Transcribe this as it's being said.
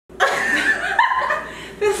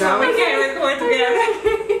so we can't record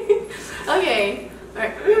together. Okay.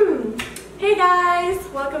 Alright. Hey guys,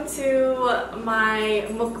 welcome to my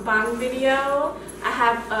mukbang video. I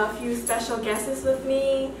have a few special guests with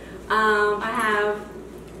me. I have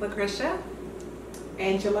Lucretia,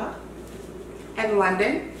 Angela, and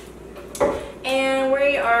London. And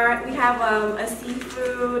we have a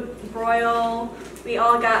seafood broil. We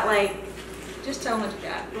all got like, Just tell them what you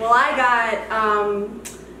got. well, I got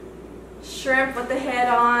shrimp with the head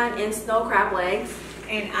on and snow crab legs.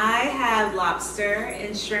 And I have lobster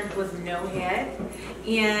and shrimp with no head.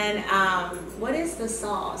 And what is the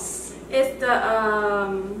sauce? It's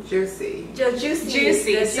the Juicy.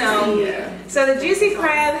 juicy. So the juicy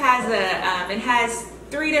crab has it has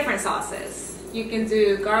 3 different sauces. You can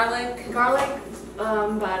do garlic butter,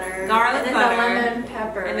 Garlic and then butter, the lemon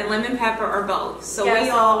pepper, and then lemon pepper or both. So Yeah, we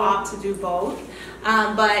so- all opt to do both.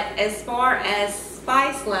 But as far as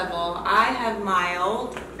spice level, I have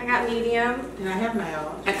mild. I got medium. and I have my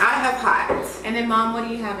own. And I have hot. And then Mom, what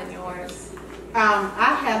do you have in yours?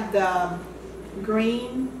 I have the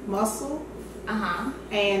green mussel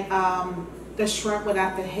and the shrimp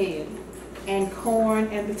without the head, and corn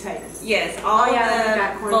and potatoes. Yes, all we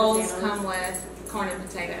got the corn bowls potatoes. come with corn and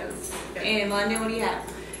potatoes. And London, what do you have?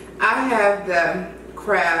 I have the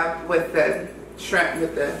crab with the shrimp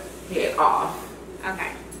with the head off.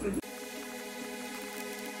 Okay.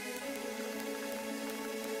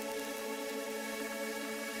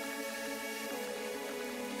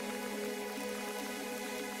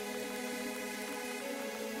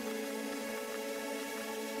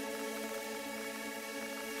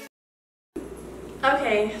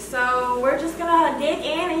 Okay, so we're just gonna dig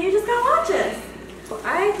in and you just gotta watch us.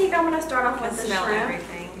 I think I'm gonna start off with the Smell shrimp.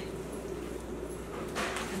 everything.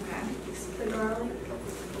 Okay. The garlic.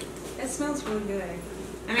 It smells really good.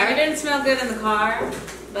 I mean, it didn't smell good in the car,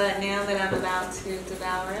 but now that I'm about to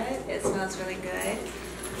devour it, it smells really good.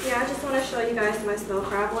 Yeah, I just want to show you guys my snow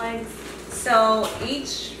crab legs. So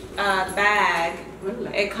each bag,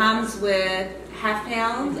 it comes with half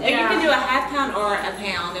pound. And you Yeah. can do a half pound or a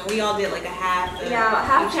pound, and we all did like a half. Yeah, a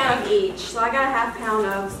half each pound of each. So I got a half pound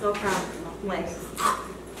of snow crab legs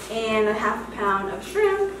and a half pound of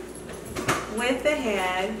shrimp. with the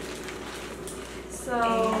head. So,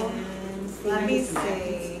 And let me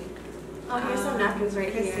see. oh, here's some napkins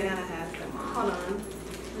right Christiana here. has them on. Hold on.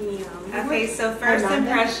 Let me, Okay, so first London.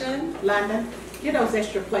 impression. London, get those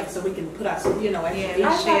extra plates so we can put our, extra Yeah,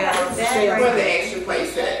 dishes. shells. Where the extra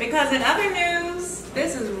place at? Because in other news,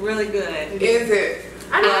 this is really good. Is it?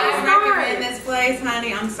 I know I it's recommend hard. this place,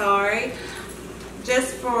 honey. I'm sorry.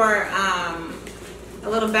 Just for a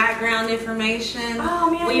little background information, Oh,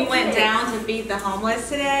 man, we I went did. down to feed the homeless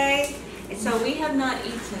today, and so we have not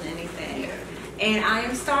eaten anything, and I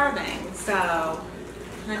am starving. So,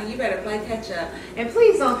 honey, you better play catch up, and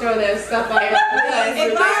please don't throw that stuff out.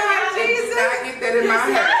 Did not get that in my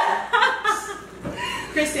head.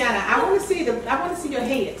 Christiana, I want to see your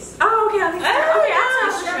heads. Oh, okay. Okay, Oh,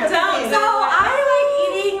 I'll don't so do I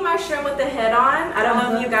like eating my shrimp with the head on. I don't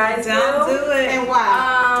know if you guys Don't do it. And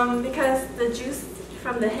why? Because the juice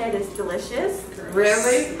from the head is delicious.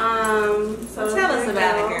 Really? So Tell us there you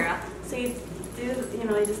about go. it, girl. So you do,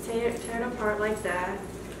 you just tear it apart like that,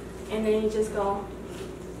 and then you just go.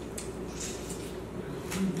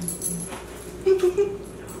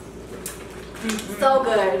 So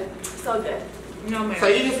good, so good. No, ma'am. So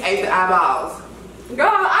you just ate the eyeballs? Girl,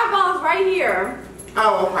 eyeballs right here.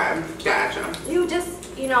 Oh, okay. Gotcha. You just,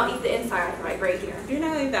 eat the inside right here. You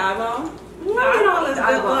know, eat the eyeball. No, The you eyeball don't eat is the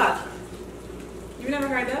good eyeball. luck. You've never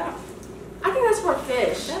heard that? I think that's for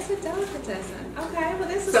fish. That's a delicatessen. Okay, well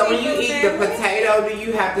this is So when you seafood eat the sandwich. potato, do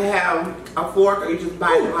you have to have a fork or you just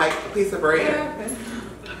bite it like a piece of bread?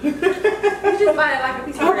 You just bite it like a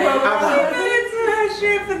piece of bread. Okay. It's her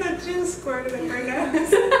shrimp and the juice squirted in her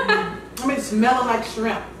nose. I mean, smelling like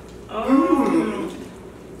shrimp. Oh.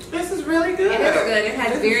 This is really good. It is good. It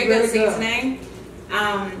has This is very good really good. seasoning.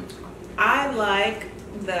 I like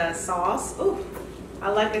the sauce. Ooh, I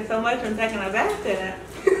like it so much I'm taking a bath in it.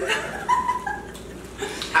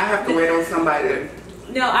 I have to wait on somebody.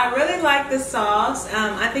 No, I really like the sauce.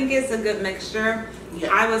 I think it's a good mixture. Yeah.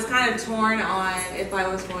 I was kind of torn on if I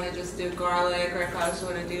was going to just do garlic or if I was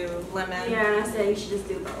going to do lemon. Yeah, and I said you should just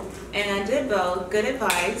do both. And I did both. Good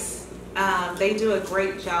advice. They do a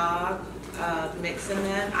great job of mixing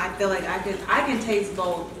them. I feel like I can taste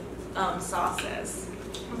both sauces.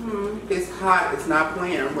 It's hot. It's not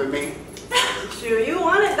playing with me. Sure, you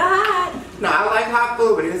want it hot. No, I like hot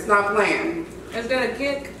food, but it's not playing. Is that a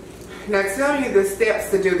kick? Now tell me the steps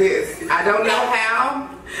to do this. I don't know how.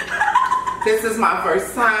 This is my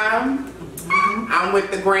first time. I'm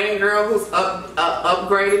with the green girl who's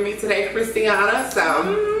upgraded me today, Christiana.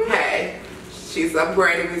 So, hey, she's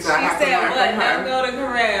upgraded me, so I have to learn from her. Don't go to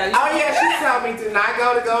Corral. Oh yeah, she told me do not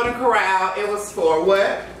go to Golden Corral. It was for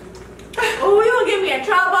what? Oh, you gonna get me in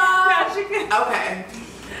trouble? Okay.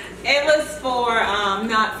 It was for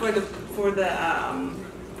not for the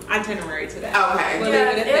itinerary today. Okay. We'll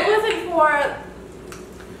Yes, leave it at it that. wasn't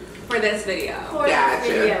for this video. for Gotcha.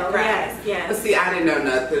 this video. Right. Yes. But see, I didn't know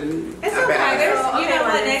nothing It's about okay. it. There's, So, you know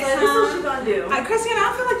what? Lennon, Next so this is what time, you gonna do. Christina,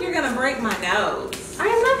 I feel like you're gonna break my nose. I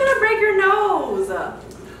am not gonna break your nose.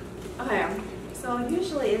 Okay. So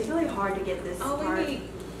usually it's really hard to get this Oh, part.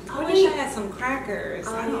 I wish I had some crackers.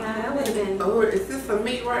 I don't yeah, that have would have it. been. Oh, is this some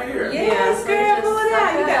meat right here? Yes, so girl, just pull it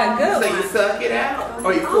out. You got a good So one. you suck it out,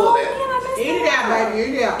 or you pull Oh, it? man, I messed Eat it out, baby.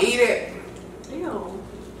 Eat it out. Eat it.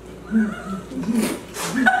 Ew.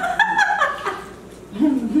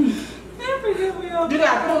 You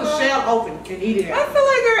gotta pull the shell open and eat it I out. feel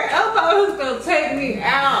like her elbow is gonna take me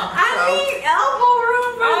out. I need elbow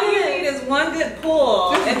room for All you this. need is one good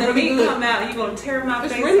pull, This is and the really meat good. come out, and you're gonna tear my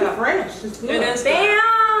It's face really up. fresh. It's good. It is.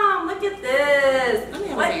 Bam! Look at this. Let me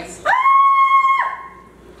have What? these. Ah!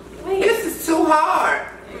 Wait. This is too hard.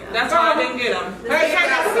 That's why I didn't get them. Hey, It hey,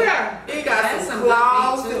 got come here. It got That's some some good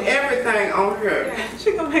claws meat, and too. everything on here.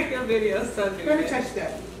 She gonna make your video so Let me good. touch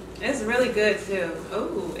that. It's really good too.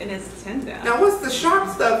 Ooh, and it's tender. Now, what's the sharp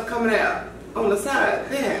stuff coming out on the side?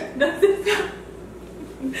 Then.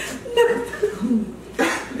 You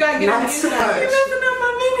gotta get on the Not too inside. much.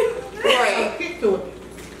 Wait, Get to it.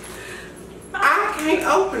 I can't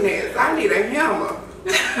open this. I need a hammer.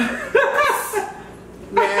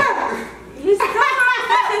 Man, You should come on.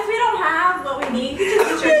 Since we don't have what we need, you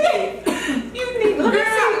just get your teeth. You need. Let me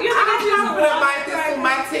see. You I'm need to not gonna bite this with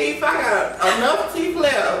my teeth. I got enough teeth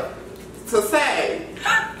left to save.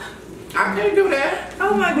 I can't do that.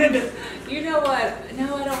 Oh my goodness. You know what?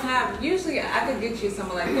 No, I don't have. Usually I could get you some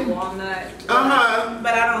of like the walnut.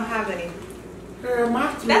 But I don't have any. Girl,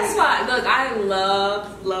 my teeth. That's why. Look, I love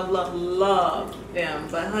them,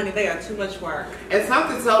 but honey, they are too much work. And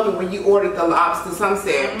something told me when you ordered the lobster, some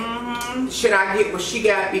said, should I get what she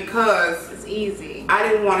got, because It's easy. I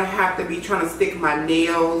didn't want to have to be trying to stick my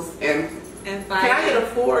nails and. And Can I get a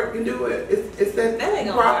fork and do it? Is that That ain't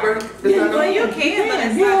gonna proper? work. Is that Well, gonna- you can, but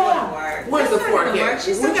it's not gonna work. Where's the It's not fork gonna at? work.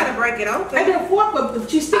 She still gotta break it I open. did a fork,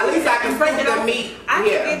 but you still At least I can break put it the off. meat. I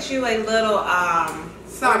Yeah. can get you a little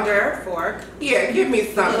Something. dirt fork. Yeah, give me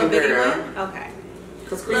A something, little bitty girl. one. Okay.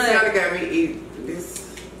 Because Christiana got me eat this.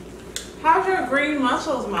 How's your green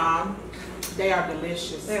mussels, Mom? They are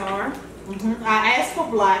delicious. They are. I asked for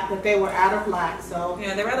black, but they were out of black, so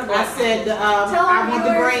Yeah, they're rather I black. said Tell I our want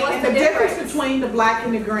the viewers green. what's And the the difference difference between the black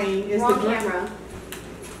and the green is the Wrong green. camera.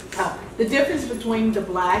 Oh, the difference between the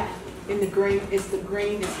black and the green is the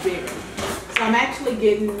green is bigger. So I'm actually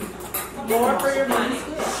getting More for your money.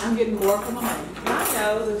 I'm getting more for my money. My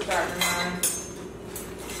nose is starting to run.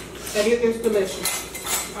 And it is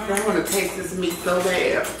delicious. I want to taste this meat so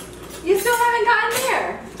bad. You still haven't gotten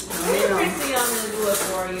there. Christiana to do it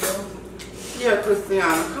for you. Yeah,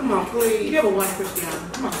 Christiana, come on, please. Give her one, Christiana.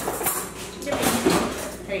 Come on.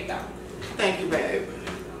 There you go. Thank you, babe.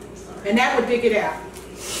 And that would dig it out.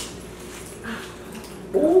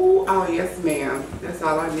 Ooh, oh yes, ma'am. That's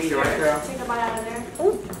all I need right there. Take a bite out of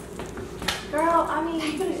there. Girl, I mean,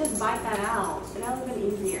 you could have just bite that out. That would have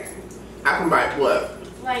been easier. I can bite what?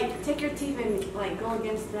 Like, take your teeth and, like, go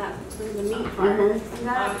against that, the meat part. See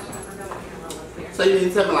that? So you need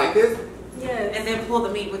to tell me like this? Yes. And then pull the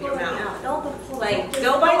meat with your Pull it mouth. out. Don't pull Like, it.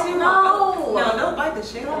 don't bite too much. No. No, don't bite the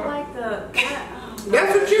shell. Don't like the.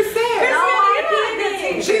 That's what you said. No, I didn't.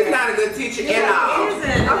 didn't. She's not a good teacher at all.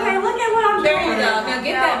 Okay, look at what I'm There doing. you go. Now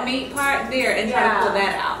get that meat part there and try to Yeah. pull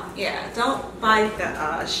that out. Yeah, don't bite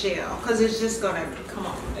the shell because it's just gonna come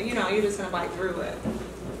on. You know, you're just gonna bite through it.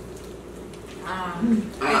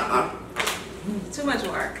 Too much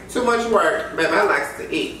work. Too much work, babe. I likes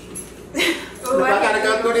to eat. Ooh, If I gotta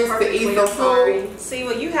go through this to eat some food. See,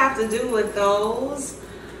 what you have to do with those,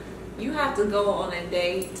 you have to go on a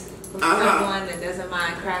date with someone that doesn't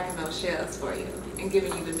mind cracking those shells for you and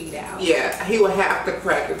giving you the meat out. Yeah, he will have to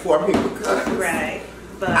crack it for me because Right.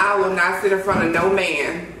 But I will not sit in front of no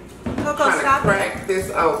man Coco, trying to stop it. crack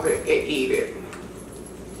this open and eat it.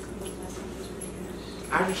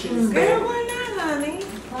 I just should have Girl, said. why not, honey?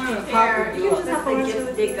 Here, you just have to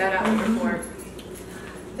just dig that out with your fork.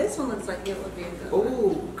 This one looks like it would be a good.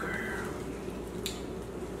 Ooh, girl.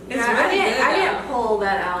 It's Yeah, really good, I though. didn't pull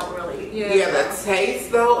that out really. Yeah, the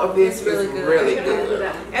taste though of this It's really is good. really I'm gonna do good.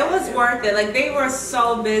 that. It was worth it. Like they were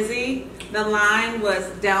so busy the line was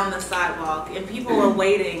down the sidewalk and people were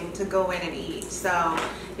waiting to go in and eat. So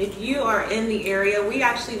if you are in the area, we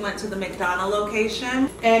actually went to the McDonough location.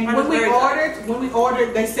 And when we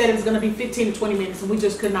ordered, they said it was going to be 15 to 20 minutes, and we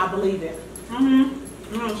just could not believe it.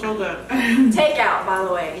 So good. Takeout, by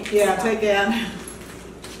the way. Yeah, takeout.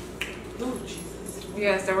 Oh, Jesus.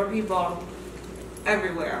 Yes, there were people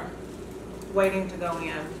everywhere waiting to go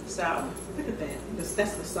in. So Look at that.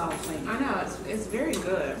 That's the sauce thing. I know it's very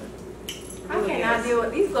good. I cannot deal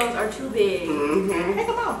with these gloves. Are too big. Take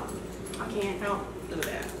them out. I can't. Don't do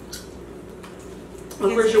that.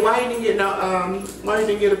 Well, Christian, why you didn't get why you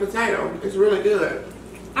didn't get a potato? It's really good.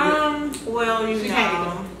 Well, you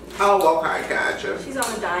know. Oh, okay, gotcha. She's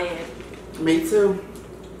on a diet. Me too.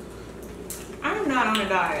 I'm not on a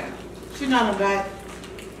diet. She's not on a diet.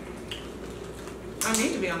 I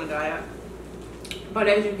need to be on a diet. But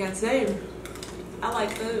as you can see, I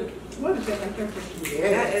like food. What is that right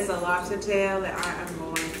there? That is a lobster tail that I am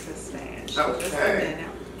going to smash. Okay. Just a minute.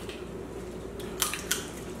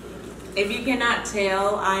 If you cannot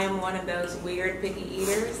tell, I am one of those weird picky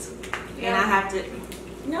eaters. And I have to,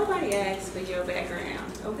 nobody asks for your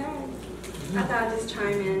background, okay? I thought I'd just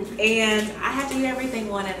chime in. And I have to eat everything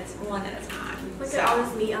one at a time. Look at all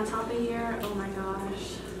this meat on top of here. Oh my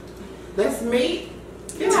gosh. That's meat?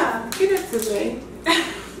 Yeah. Get it to me.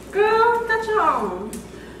 Girl, that's your own.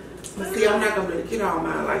 But see, I'm not going to be able to get on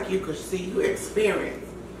mine like you, because see, you experience.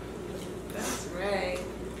 That's right.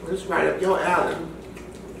 It's right up your alley.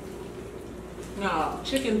 No,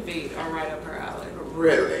 chicken feet are right up her alley.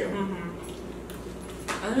 Really?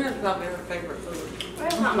 I think that's probably her favorite food.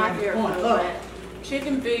 That's not my favorite food, but...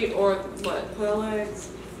 Chicken feet or what? Quail legs?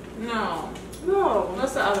 No. No.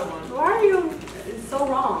 What's the other one? Why are you so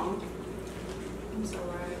wrong? I'm so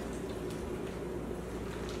right.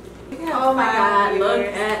 Oh my god, look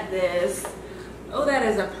at this. Oh, that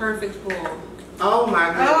is a perfect pool. Oh my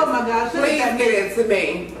goodness. Oh my gosh. Please get it to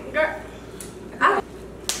me. Girl.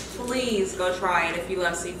 Please go try it if you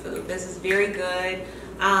love seafood. This is very good.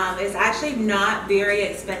 It's actually not very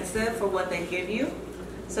expensive for what they give you.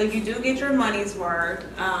 So you do get your money's worth.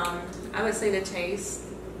 I would say the taste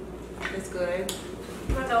is good.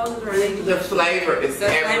 My nose is running. The flavor is The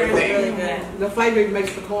flavor is everything. really good. The flavor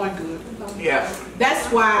makes the corn good. Yeah. That's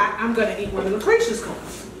why I'm going to eat one of Lucretia's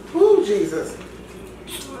corns. Oh, Jesus.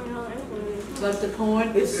 But the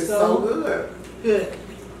corn This is is so good. good.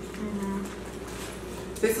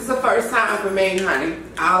 This is the first time for me, honey.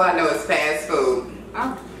 All I know is fast food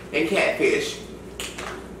and catfish.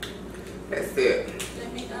 That's it.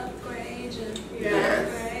 Let me upgrade you.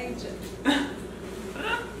 Yes. Upgrade you.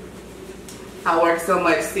 I work so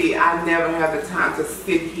much. See, I never have the time to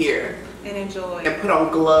sit here And enjoy. and put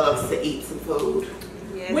on gloves to eat some food.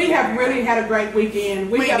 Yes. We have really had a great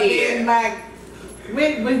weekend. We have did. been like,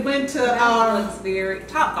 we went to Looks very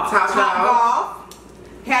top golf. Top Top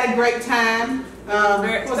Golf. Had a great time. Was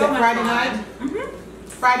it so much Friday fun. night?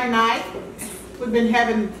 Friday night. We've been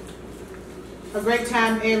having a great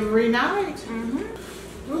time every night.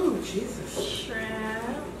 Oh, Jesus.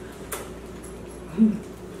 Shrimp.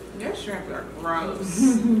 Your shrimp are gross.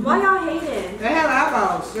 Why y'all hating? They have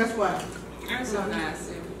eyeballs. That's why. They're so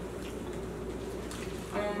nasty.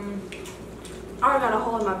 I already got a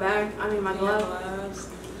hole in my bag. I mean my glove. Gloves.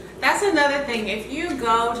 That's another thing. If you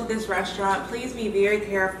go to this restaurant, please be very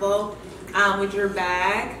careful with your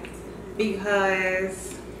bag,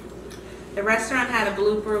 because the restaurant had a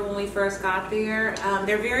blooper when we first got there.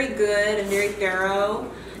 They're very good and very thorough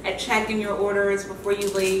at checking your orders before you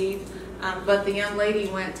leave. But the young lady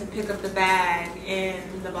went to pick up the bag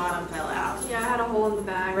and the bottom fell out. Yeah, I had a hole in the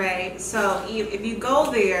bag. Right, so if you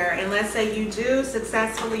go there and let's say you do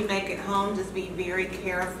successfully make it home, just be very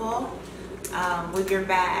careful with your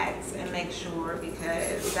bags and make sure,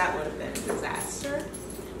 because that would have been a disaster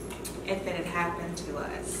if it had happened to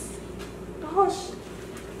us. Gosh.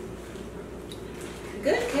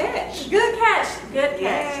 Good catch. Good catch. Good catch.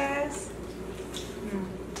 Yes.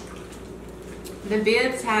 The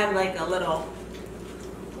bibs had like a little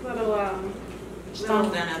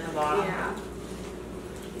something at the bottom. Yeah.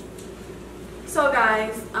 So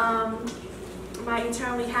guys, my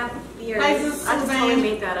eternally happy theory. Hi, I this is just totally Suzanne.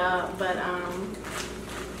 made that up, but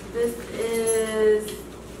this is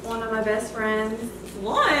one of my best friends.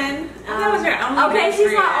 One? That was your only okay, best she's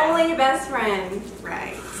friend. my only best friend,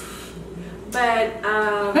 Right. but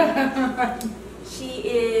she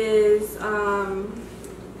is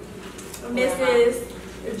Mrs.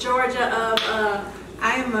 Georgia of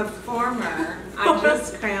I am a former. I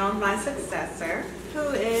just crowned my successor, who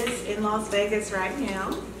is in Las Vegas right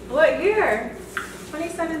now. what year?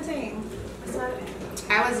 2017. So,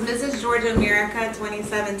 I was Mrs. Georgia America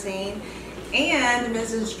 2017, and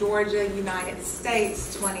Mrs. Georgia United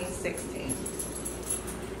States 2016.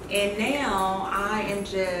 And now I am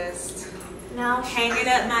just hanging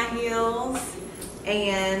up my heels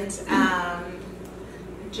and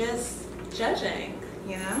just judging,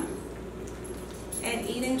 you know, and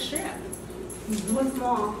eating shrimp. What's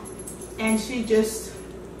more? And she just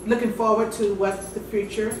looking forward to what the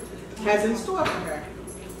future has in store for her.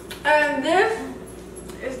 And this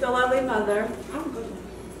is the lovely mother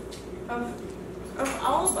of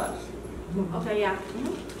all of us. Okay, yeah.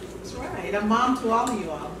 That's right. A mom to all of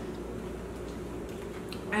you all.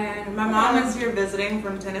 And my mom is here visiting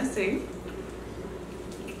from Tennessee,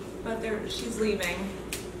 but she's leaving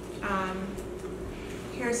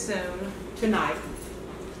here soon. Tonight.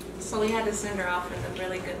 So we had to send her off with a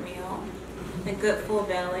really good meal. A good full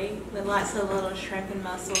belly with lots of little shrimp and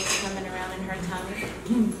mussels coming around in her tummy.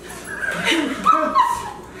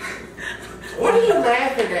 What are you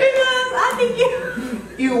laughing at? Because I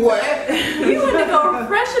think You what? you went to go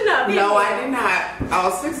freshen up. No, I did not. I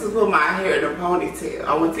was fixing to put my hair in a ponytail.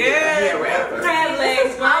 I went to get my hair wrapper. Crab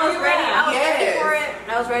legs. I was ready.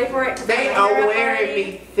 I was ready for it. They are wearing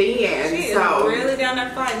me thin. She is really down there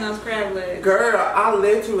fighting those crab legs. Girl, I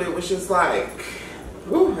literally was just like,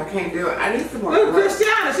 ooh, I can't do it. I need some more. Look,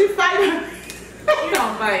 Christiana, she fighting. You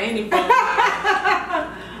don't fight anybody.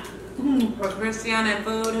 For Christiana and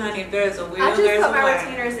food, honey, if there's a will, I'll just there's put a my way.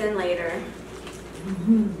 retainers in later.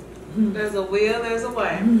 There's a will, there's a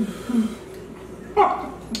way.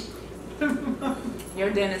 Your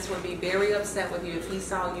dentist would be very upset with you if he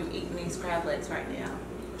saw you eating these crab legs right now.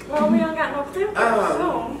 Well, we don't got no filter,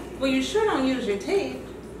 so. Well, you sure don't use your teeth.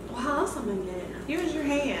 Well, how else am I gonna get it? Use your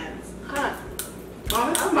hands. Huh? Oh,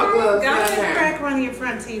 this is my gloves. Don't down just there. crack one of your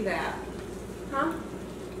front teeth out. Huh?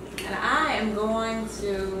 And I am going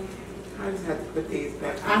to... I just have to put these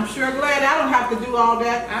back. I'm sure glad I don't have to do all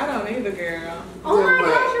that. I don't either, girl. Oh my Good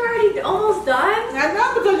gosh, you're already almost done? I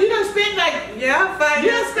know, because you done spent like, Yeah, fine.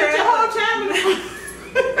 you done spent your whole time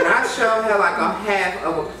in And I sure had like a half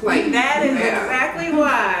of a plate. That is now. exactly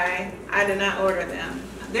why I did not order them.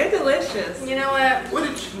 They're delicious. You know what? What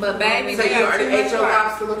did you? But baby, So they you got already too ate much your work.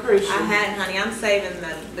 lobster, Lucretia? I hadn't, honey. I'm saving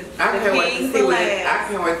the I can't wait to king see for what I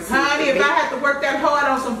last. can't wait to see. Honey, if I had to work that hard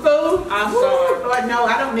on some food, I'm sorry. Lord, no,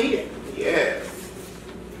 I don't need it. Yes.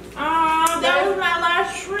 Oh, that was my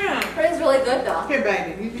last shrimp. It's really good though. Here,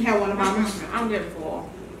 baby, you can have one of mine. I'm getting full.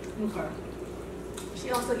 Okay.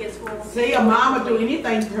 She also gets full. See, a mom would do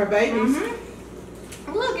anything for her babies.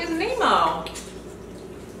 Look, it's Nemo.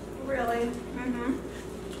 Really?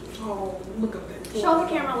 Oh, look at that. Show the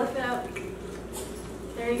camera, lift it up.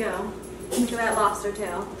 There you go. Look at that lobster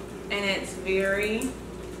tail. And it's very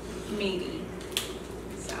meaty.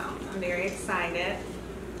 So I'm very excited.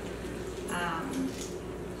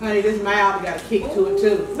 Honey, this mouth got a kick to it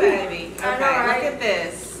too. Baby. Okay, I know, right? look at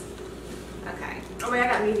this. Okay. Oh wait, I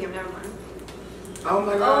got medium, never mind. Oh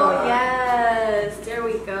my Oh God. yes, there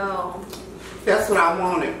we go. That's what I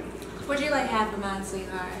wanted. Would you like half of mine,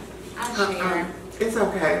 sweetheart? I'll share. It's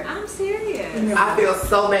okay. I'm serious. I feel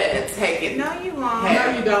so bad taking. No, you won't.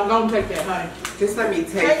 Hey. No, you don't. Go and take that, honey. Just let me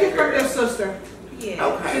take Take it from girl. your sister. Yeah.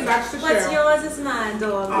 Okay. She likes to What's share. yours is mine,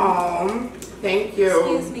 darling. Oh, thank you.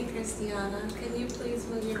 Excuse me, Christiana. Can you please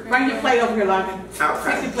move your Bring your plate over here, Logan.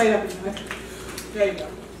 Okay. Fix your plate up here. There you go.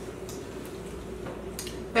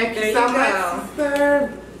 Thank There you so you much, go.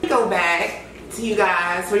 sister. Go back to you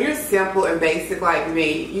guys. When you're simple and basic like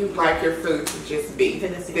me, you like your food to just be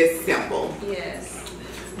this simple. Yes.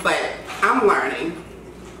 But I'm learning.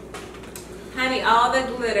 Honey, all the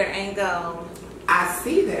glitter ain't gold. I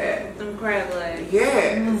see that. Them crab legs.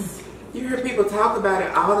 Yes. You hear people talk about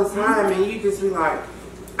it all the time and you just be like,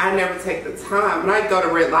 I never take the time. When I go to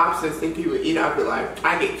Red Lobster and see people eat, I'll be like,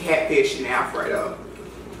 I get catfish and Alfredo.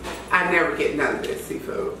 I never get none of this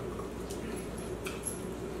seafood.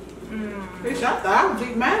 Bitch, I thought I would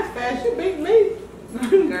beat mine fast. You beat me.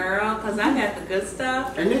 Girl, because I got the good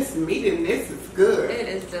stuff. And this meat in this is good. It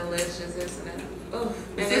is delicious, isn't it? Oof.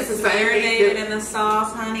 Is And this it's the same meat marinated that- in the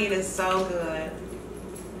sauce, honey. It is so good.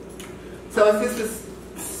 So is this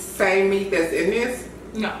the same meat that's in this?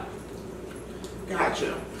 No.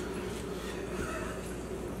 Gotcha.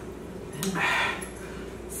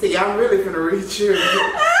 See, I'm really finna reach you.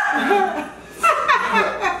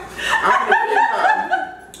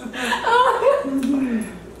 I'm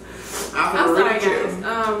I'm finna sorry reach you.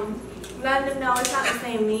 guys. No, it's not the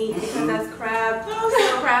same meat because that's crab,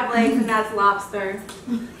 crab legs, and that's lobster.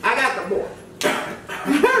 I got the point.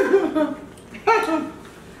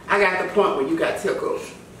 I got the point when you got tickled.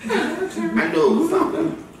 I knew it was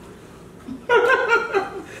something.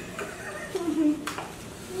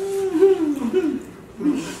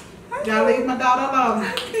 Y'all leave daughter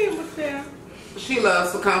alone. She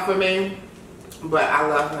loves to come for me, but I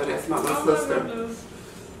love her. That's my little sister.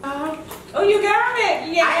 Oh, you got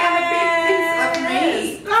it! Yeah. I have a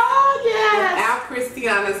big piece of meat. Oh, yes. Without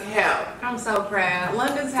Christiana's help. I'm so proud.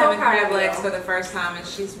 London's having crab legs for the first time, and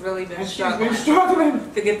she's really been struggling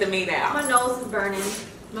to get the meat out. My nose is burning.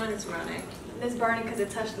 Mine is running. It's burning because it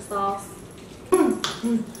touched the sauce.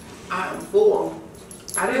 I'm full.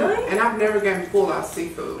 Really? And I've never gotten full out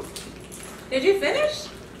seafood. Did you finish?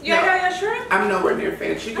 You No. ate all your shrimp? I'm nowhere near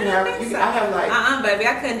finished. You can have. I have like. Baby,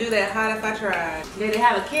 I couldn't do that hot if I tried. Did it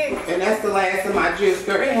have a kick? And that's the last of my juice,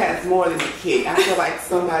 girl. It has more than a kick. I feel like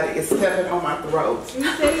somebody is stepping on my throat. You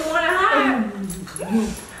said you wanted hot.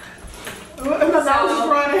 My nose is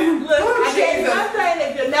running. Look, I'm saying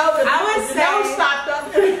if your nose, I would if your nose say- stopped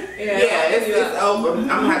up. Yeah, it's over. I'm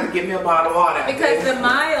gonna have to give me a bottle of water. because the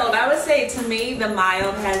mild, I would say to me, the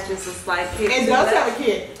mild has just a slight kick. It to does have a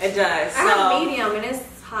kick. It does. I have medium and it's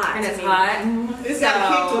hot. And to it's me. hot. It's got a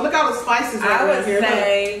kick to it. Look at all the spices I right would here.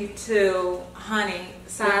 say to honey,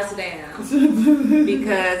 size down.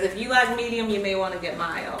 Because if you like medium, you may want to get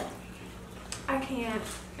mild. I can't.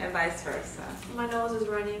 And vice versa. My nose is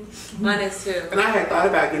running. Mine is too. And I had thought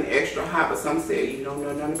about getting extra hot, but some said you don't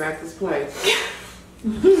know nothing about this place.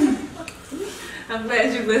 I'm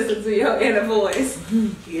glad you listened to your inner voice.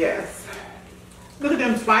 Yes. Look at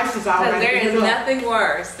them spices already. Because there is nothing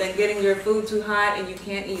worse than getting your food too hot and you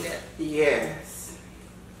can't eat it. Yes.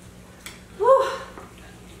 Whew.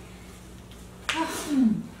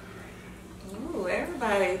 Ooh,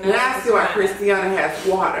 everybody knows. And I see why it's Christiana has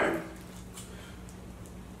water.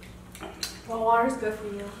 Well, water's good for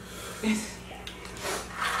you.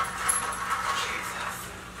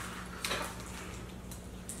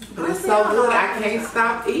 But it's so good, I can't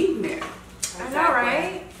stop eating it. I know,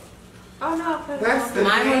 right? Oh no, I put it That's on. the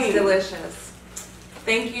Mine was thing. delicious.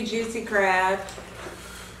 Thank you, Juicy Crab.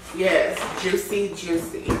 Yes, juicy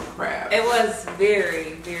crab. It was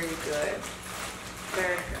very, very good.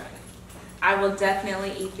 Very good. I will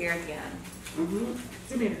definitely eat there again. Mm-hmm.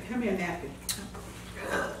 Give me a napkin.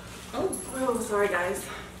 Oh, sorry guys.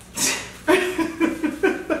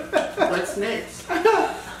 What's next?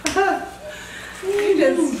 You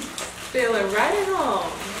just feeling right at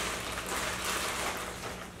home.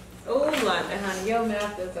 Oh, London, honey, your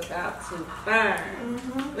mouth is about to burn.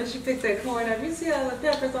 Once you pick that corn up, you see all the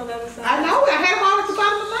peppers on the other side? I know. I had them all at the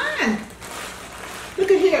bottom of mine.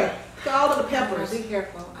 Look at here. Look at all of the peppers. Be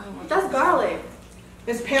careful. I don't want That's this. garlic.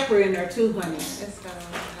 There's pepper in there too, honey. It's got a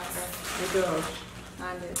little pepper. It does.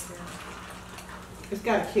 I did too. It's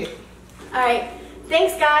got a kick. Alright,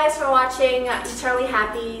 thanks guys for watching Eternally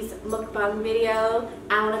Happy's mukbang video.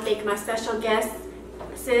 I want to thank my special guests,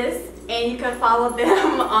 and you can follow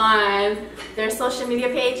them on their social media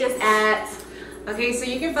pages at... Okay, so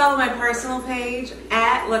you can follow my personal page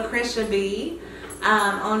at Lucretia B.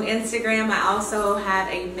 On Instagram, I also have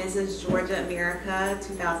a Mrs. Georgia America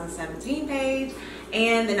 2017 page.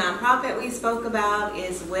 And the nonprofit we spoke about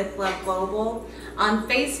is With Love Global. On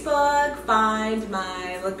Facebook, find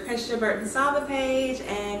my Lucretia Burton Saba page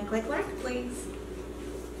and click like, please.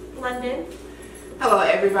 London. Hello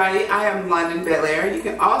everybody, I am London Belair. You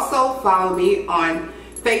can also follow me on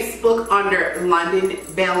Facebook under London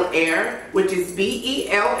Belair, which is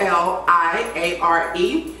Belliare.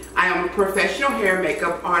 I am a professional hair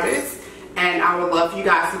makeup artist, and I would love for you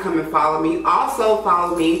guys to come and follow me. Also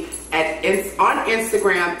follow me on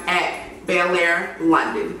Instagram at Belair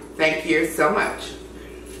London. Thank you so much.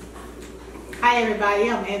 Hi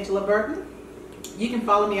everybody, I'm Angela Burton. You can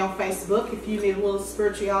follow me on Facebook if you need a little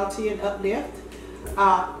spirituality and uplift.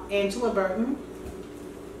 Angela Burton.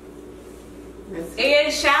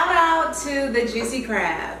 And shout out to the Juicy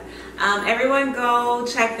Crab. Everyone go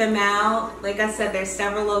check them out. Like I said, there's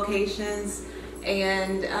several locations,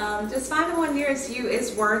 and just find the one nearest you.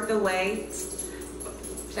 It's worth the wait.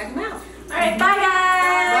 Check them out. Alright, bye